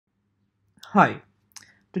Hi,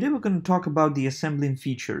 today we're going to talk about the assembling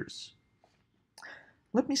features.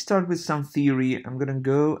 Let me start with some theory. I'm going to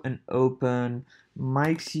go and open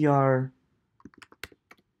MiXCR.com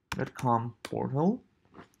portal.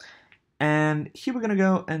 And here we're going to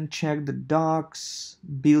go and check the docs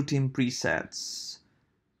built-in presets.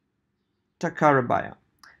 Takara Bio.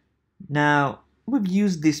 Now, we've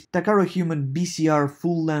used this Takara Human BCR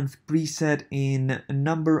full-length preset in a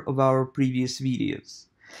number of our previous videos.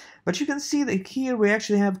 But you can see that here we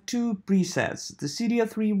actually have two presets, the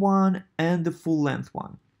CDR3 one and the full-length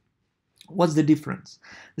one. What's the difference?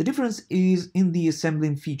 The difference is in the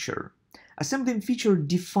assembling feature. Assembling feature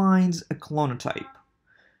defines a clonotype.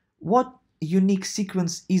 What unique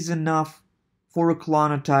sequence is enough for a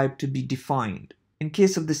clonotype to be defined? In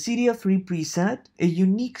case of the CDR3 preset, a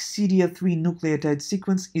unique CDR3 nucleotide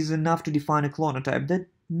sequence is enough to define a clonotype. That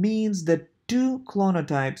means that two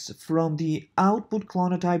clonotypes from the output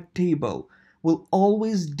clonotype table will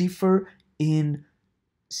always differ in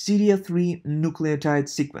CDR3 nucleotide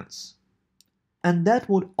sequence. And that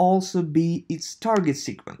would also be its target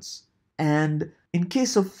sequence. And in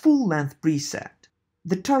case of full-length preset,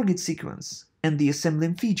 the target sequence and the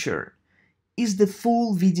assembling feature is the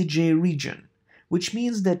full VDJ region, which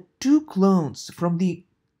means that two clones from the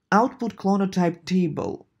output clonotype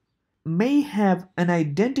table may have an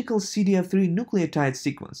identical CDR3 nucleotide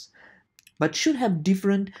sequence, but should have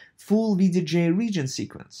different full VDJ region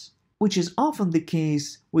sequence, which is often the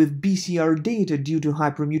case with BCR data due to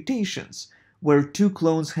hypermutations, where two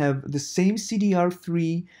clones have the same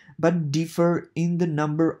CDR3 but differ in the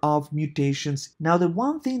number of mutations. Now, the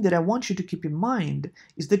one thing that I want you to keep in mind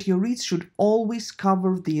is that your reads should always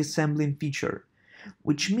cover the assembling feature,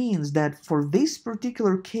 which means that for this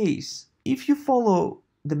particular case, if you follow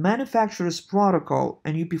the manufacturer's protocol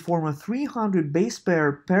and you perform a 300 base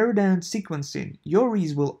pair paired end sequencing, your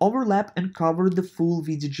reads will overlap and cover the full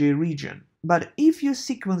VDJ region. But if you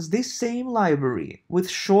sequence this same library with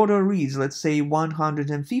shorter reads, let's say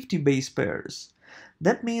 150 base pairs,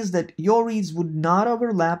 that means that your reads would not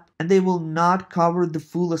overlap and they will not cover the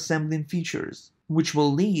full assembling features, which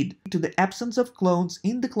will lead to the absence of clones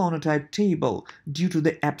in the clonotype table due to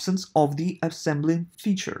the absence of the assembling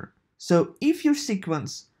feature. So if you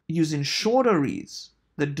sequence using shorter reads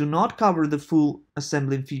that do not cover the full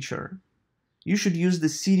assembling feature, you should use the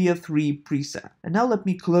CDR3 preset. And now let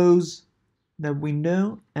me close the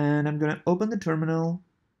window and I'm going to open the terminal.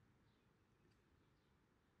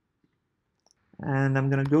 And I'm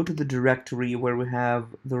going to go to the directory where we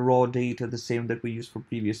have the raw data, the same that we used for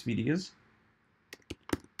previous videos.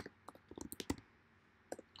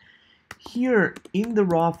 Here in the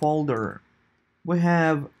raw folder, we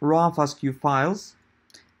have raw FASTQ files.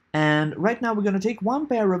 And right now we're going to take one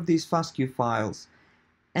pair of these FASTQ files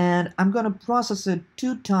and I'm going to process it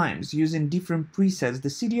 2 times using different presets, the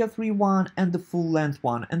CDR3 one and the full-length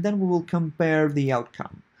one, and then we will compare the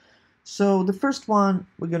outcome. So the first one,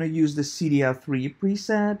 we're going to use the CDR3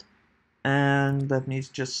 preset, and let me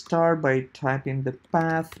just start by typing the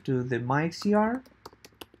path to the MiXCR.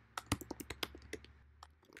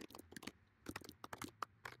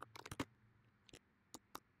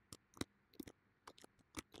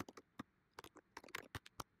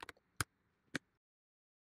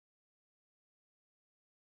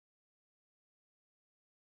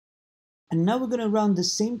 And now we're going to run the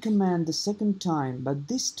same command the second time, but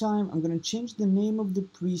this time I'm going to change the name of the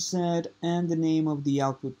preset and the name of the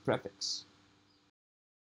output prefix.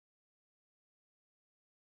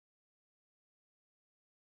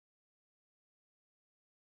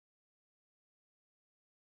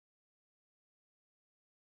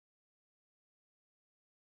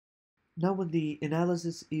 Now when the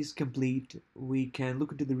analysis is complete, we can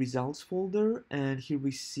look into the results folder, and here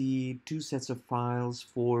we see 2 sets of files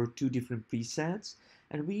for 2 different presets.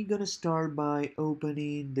 And we're gonna start by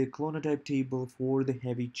opening the clonotype table for the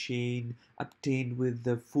heavy chain obtained with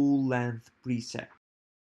the full length preset.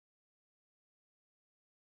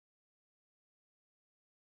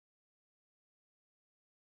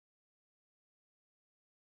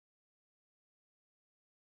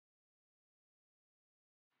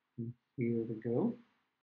 Here we go.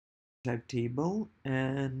 Type table,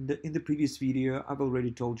 and in the previous video I've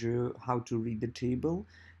already told you how to read the table,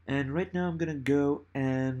 and right now I'm gonna go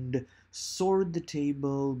and sort the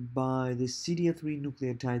table by the CDR3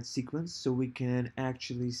 nucleotide sequence so we can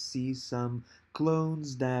actually see some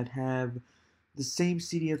clones that have the same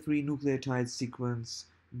CDR3 nucleotide sequence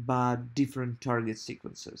but different target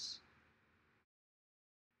sequences.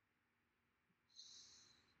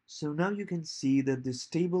 So now you can see that this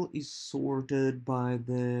table is sorted by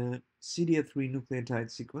the CDR3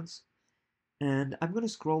 nucleotide sequence, And I'm going to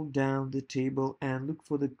scroll down the table and look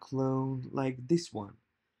for the clone like this one.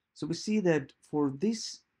 So we see that for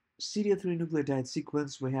this CDR3 nucleotide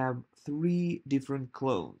sequence, we have 3 different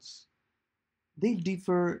clones. They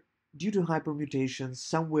differ due to hypermutations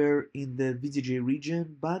somewhere in the VGJ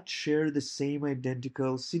region, but share the same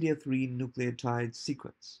identical CDR3 nucleotide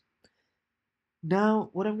sequence. Now,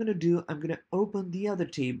 what I'm going to do, I'm going to open the other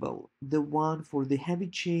table, the one for the heavy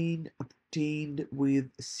chain obtained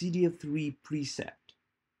with CDR3 preset.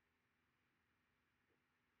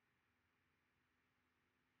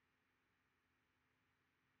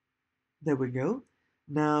 There we go.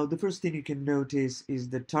 Now, the first thing you can notice is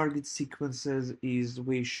the target sequences is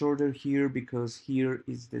way shorter here because here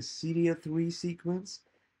is the CDR3 sequence.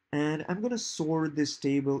 And I'm going to sort this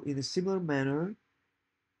table in a similar manner.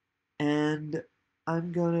 And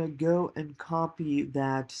I'm going to go and copy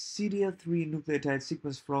that CDR3 nucleotide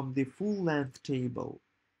sequence from the full-length table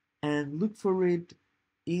and look for it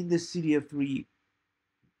in the CDR3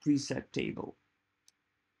 preset table.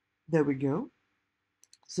 There we go.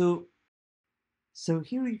 So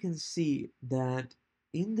here you can see that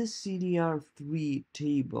in the CDR3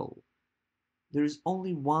 table, there is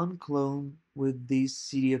only one clone with this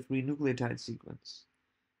CDR3 nucleotide sequence,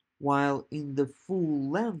 while in the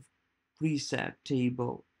full-length preset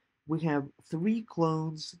table, we have 3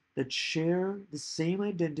 clones that share the same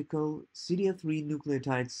identical CDR3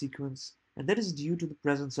 nucleotide sequence, and that is due to the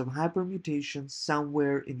presence of hypermutation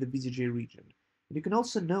somewhere in the VGJ region. And you can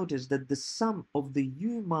also notice that the sum of the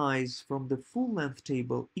UMIs from the full-length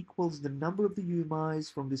table equals the number of the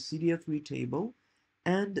UMIs from the CDR3 table,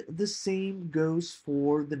 and the same goes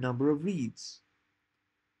for the number of reads.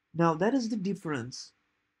 Now that is the difference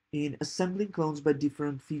in assembling clones by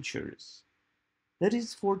different features. That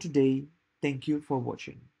is for today. Thank you for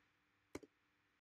watching.